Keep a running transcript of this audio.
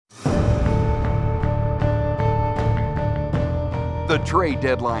The trade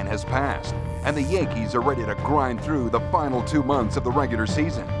deadline has passed, and the Yankees are ready to grind through the final 2 months of the regular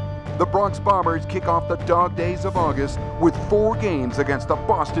season. The Bronx Bombers kick off the dog days of August with 4 games against the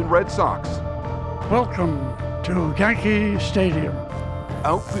Boston Red Sox. Welcome to Yankee Stadium.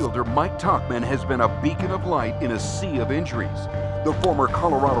 Outfielder Mike Tauchman has been a beacon of light in a sea of injuries. The former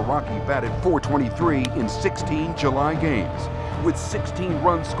Colorado Rocky batted .423 in 16 July games, with 16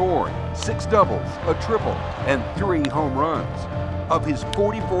 runs scored, 6 doubles, a triple, and 3 home runs. Of his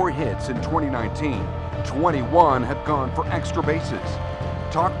 44 hits in 2019, 21 have gone for extra bases.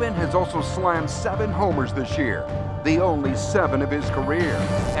 Tauchman has also slammed 7 homers this year, the only 7 of his career,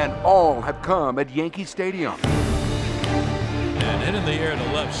 and all have come at Yankee Stadium. And hit in the air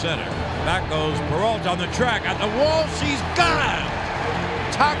to left center. Back goes Peralta on the track, at the wall, she's gone!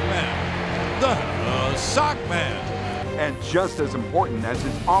 Tauchman, the sock man. And just as important as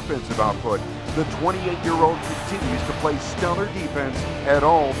his offensive output, the 28-year-old continues to play stellar defense at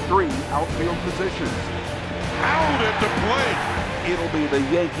all 3 outfield positions. Out at the plate. It'll be the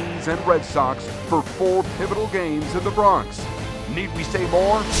Yankees and Red Sox for 4 pivotal games in the Bronx. Need we say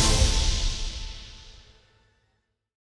more?